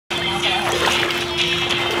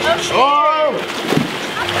Oh!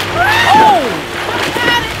 Oh!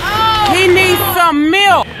 He needs some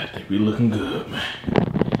milk. Yeah, I think we looking good, man.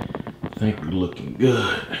 I think we're looking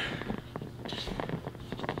good.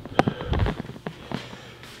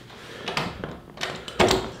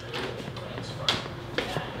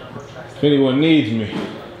 If anyone needs me,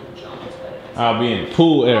 I'll be in the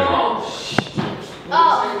pool area.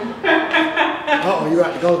 Uh-oh, you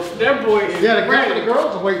got to go. That boy is Yeah, the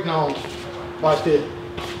girls are waiting on. Watch this.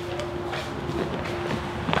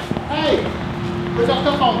 Hey, put your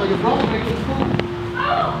stuff on for your brother make it cool.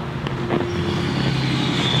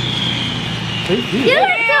 You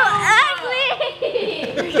look so ugly!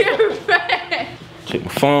 You're bad. Check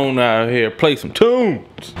my phone out here, play some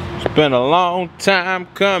tunes. It's been a long time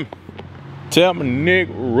coming. Tell my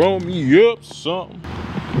nigga roll me up something.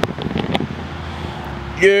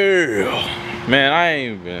 Yeah. Man, I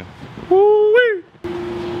ain't been. Woo-wee.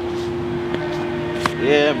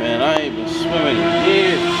 Yeah, man, I ain't been swimming in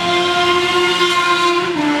years.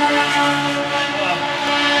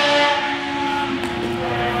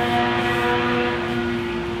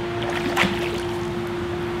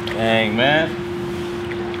 Dang, man.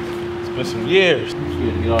 It's been some years. I'm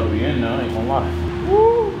scared to get all the way in now, I ain't gonna lie.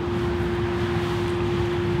 Woo!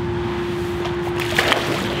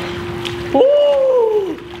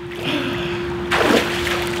 Woo!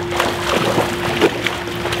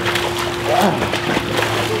 Wow.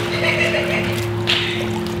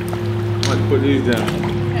 I'm gonna put these down.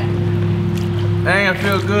 Dang, I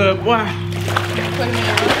feel good, boy.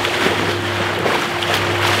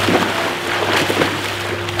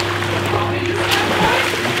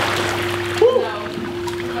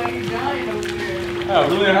 I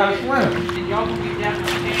really know how to swim. Y'all gonna be down in the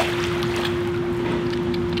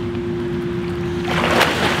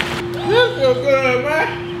This feels good, man.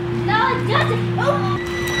 No, it doesn't. Oh.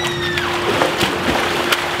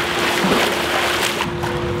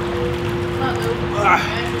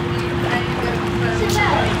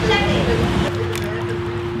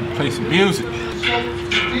 Play some music.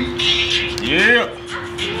 Yeah.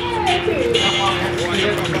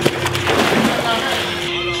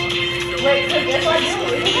 Wait, guess what I do?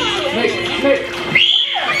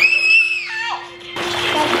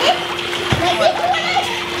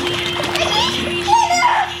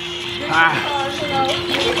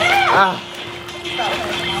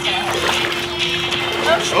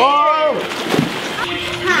 Oh!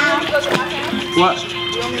 What?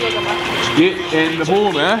 Get in the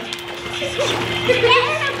pool, man. Get in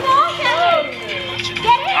the pool, Kevin.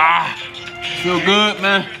 Get in. Feel good,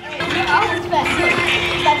 man.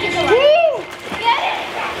 Woo! Get it.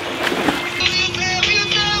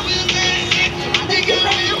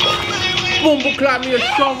 Boom, boom, clap me a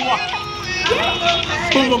shumba.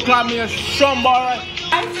 Boom, boom, clap me a shumba, right?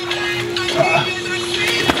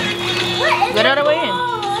 Get all the way in.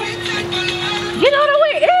 Get all the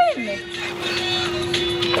way in.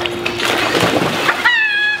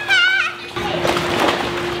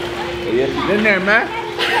 Yes, she's in there, man.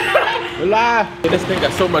 Alive. This thing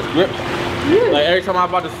got so much grip. Like every time I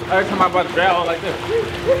about to grab it like this.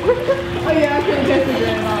 Oh yeah, I couldn't touch the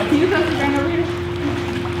ground at all. Can you touch the ground over here?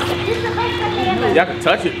 Y'all can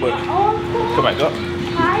touch it, but come back up.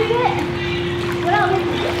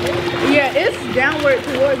 Yeah, it's downward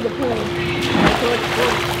towards the pool.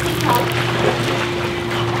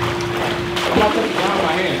 I'm gonna put it behind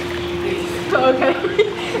my hand. Okay.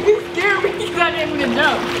 You scared me. He's not able to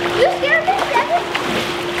jump. You scared me, Kevin?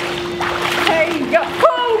 There you go.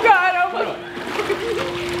 Oh God! Oh my.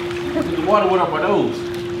 The water went up my nose.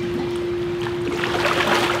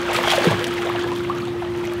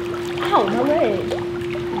 Ow, my leg.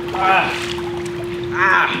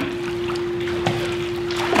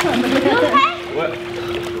 You okay? What?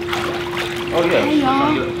 Oh yeah. Hey,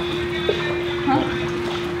 y'all. Huh?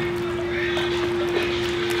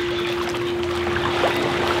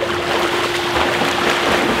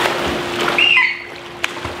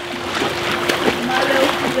 My little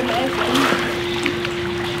stupid ass.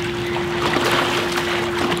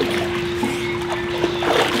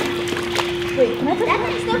 Wait, can I put that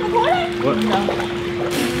thing still recording? What? No.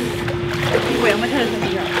 Wait, I'm gonna try to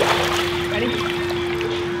take it out. Ready?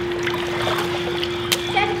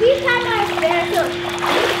 Chevy, please tie my hair too.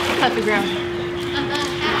 Touch the ground.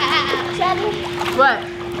 Chevy, What?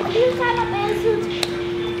 please tie my man suit.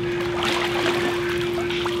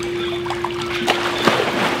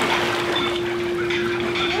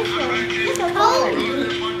 Listen, hold.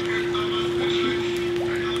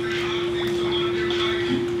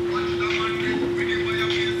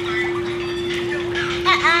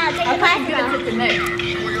 Take I the can't get back it to the neck.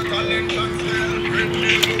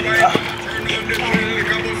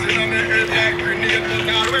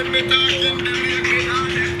 What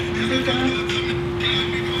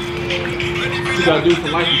you gotta do for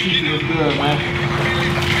life to keep you good, man?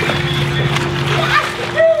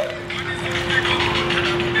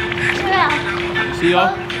 See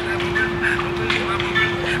y'all?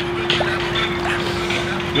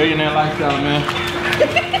 Millionaire lifestyle, man.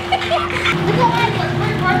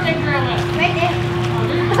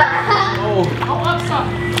 Oh,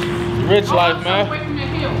 rich life, man.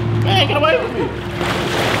 Man, get away from me.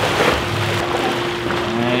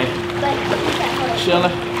 Man,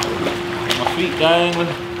 chilling. My feet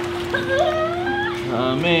dangling.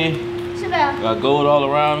 Man, got gold all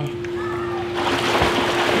around me.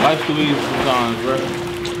 Life's too easy sometimes, bro.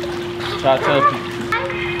 Try to tell people.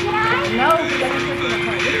 No,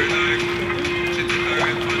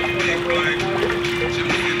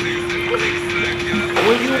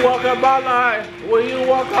 When you walk up my line, when you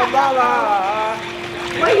walk up my line.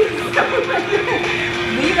 wait, do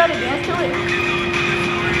you know the dance to it?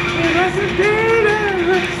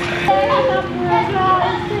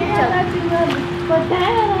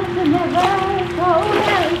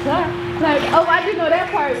 Like, oh, I do know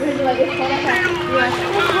that part. Where you're like, it's cold outside. You're like,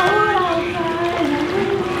 it's cold outside.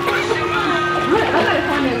 I gotta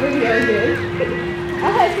find that video again. I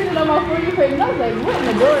had seen it on my For You page and I was like, what in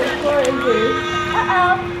the door store is this?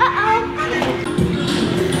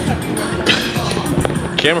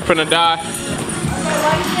 Camera finna die.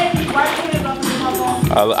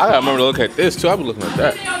 I gotta remember to look at this too. I'll be looking at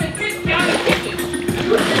that.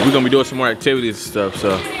 We're gonna be doing some more activities and stuff,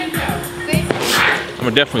 so I'm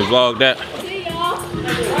gonna definitely vlog that.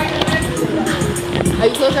 Are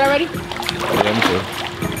you closing already? Yeah, I'm sure.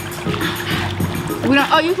 We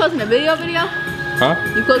don't. Oh, you closing the video? Huh?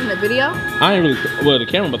 You closing the video? I ain't really. Well, the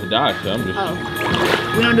camera about to die, so I'm just. Oh.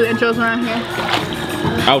 We don't do intros around here?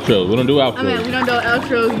 Outros. We don't do outros. I mean, we don't do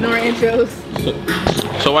outros nor intros.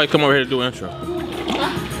 So why you come over here to do an intro?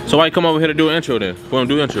 Huh? So why you come over here to do an intro then? We don't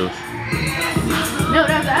do intros. No,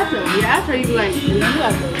 that's the outro. The outro, you be like, we don't do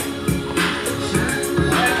outros.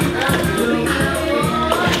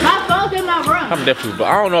 My phone's in my room. I'm definitely, but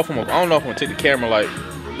I don't know if I'm gonna take the camera like.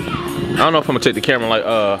 I don't know if I'm gonna take the camera like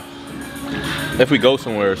if we go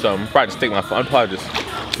somewhere or something. Probably just take my phone. I'm probably just.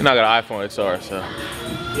 You know, I got an iPhone XR, so.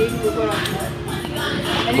 Yeah, you can record on that.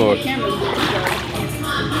 And then the camera's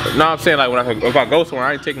good. No, I'm saying like when if I go somewhere,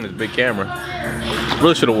 I ain't taking this big camera.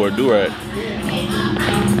 Really should have worn a do-rag.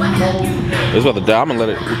 It's about to die. I'm gonna let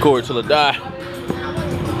it record till it die.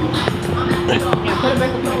 Yeah, put it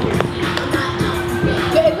back up over.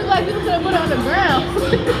 It looks like you could have put it on the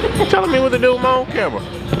ground. Telling me what to do with my own camera.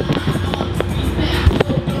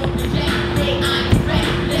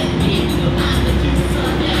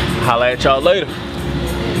 Holla at y'all later.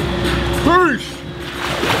 Peace.